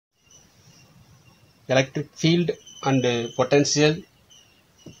electric field and potential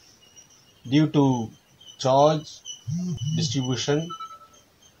due to charge distribution.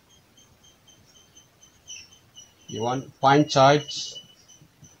 You want point charge.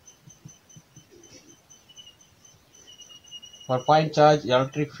 For point charge,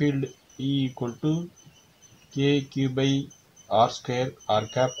 electric field E equal to KQ by R square R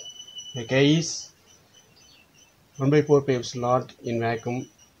cap. The K is 1 by 4 pi epsilon in vacuum,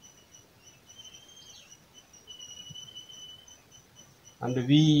 and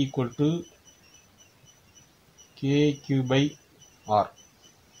V equal to KQ by R.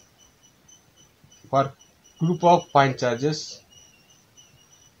 For group of point charges,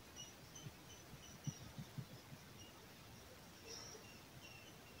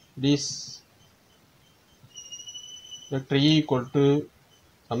 this vector E equal to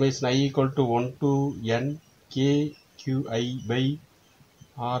summation I equal to 1 to N K Q I by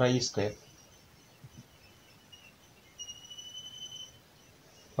R I square.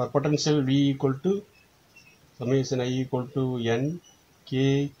 For potential V equal to summation I equal to N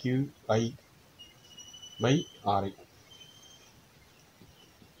K Q I by R I.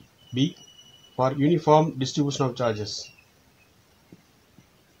 B. For uniform distribution of charges,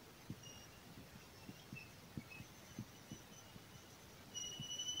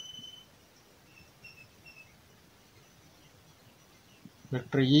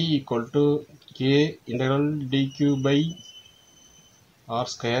 vector E equal to K integral dq by R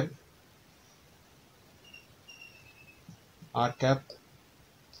square R cap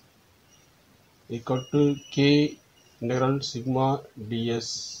equal to K integral sigma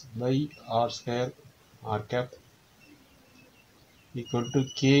ds by R square R cap equal to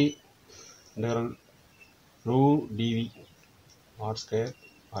K integral rho dv R square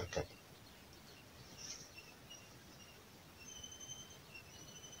R cap.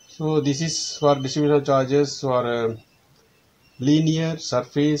 So this is for distribution of charges for linear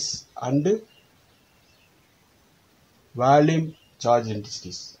surface and volume charge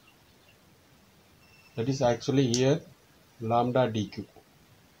densities. That is actually here lambda dq,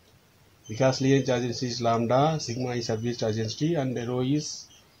 because linear charge density is lambda, sigma is surface charge density, and rho is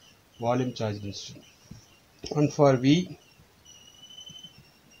volume charge density. And for V,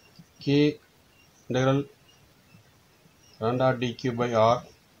 K integral lambda dq by R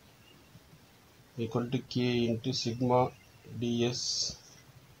equal to K into sigma ds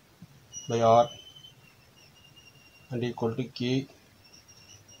by R and equal to K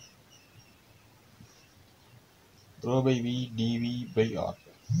rho by V dV by R.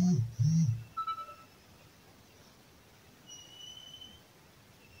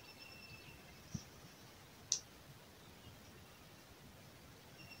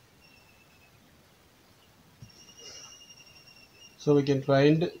 So we can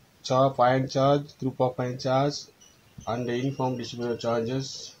find point charge, group of point charge, and the uniform distribution of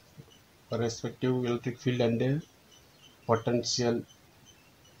charges for respective electric field and potential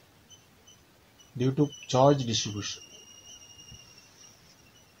due to charge distribution.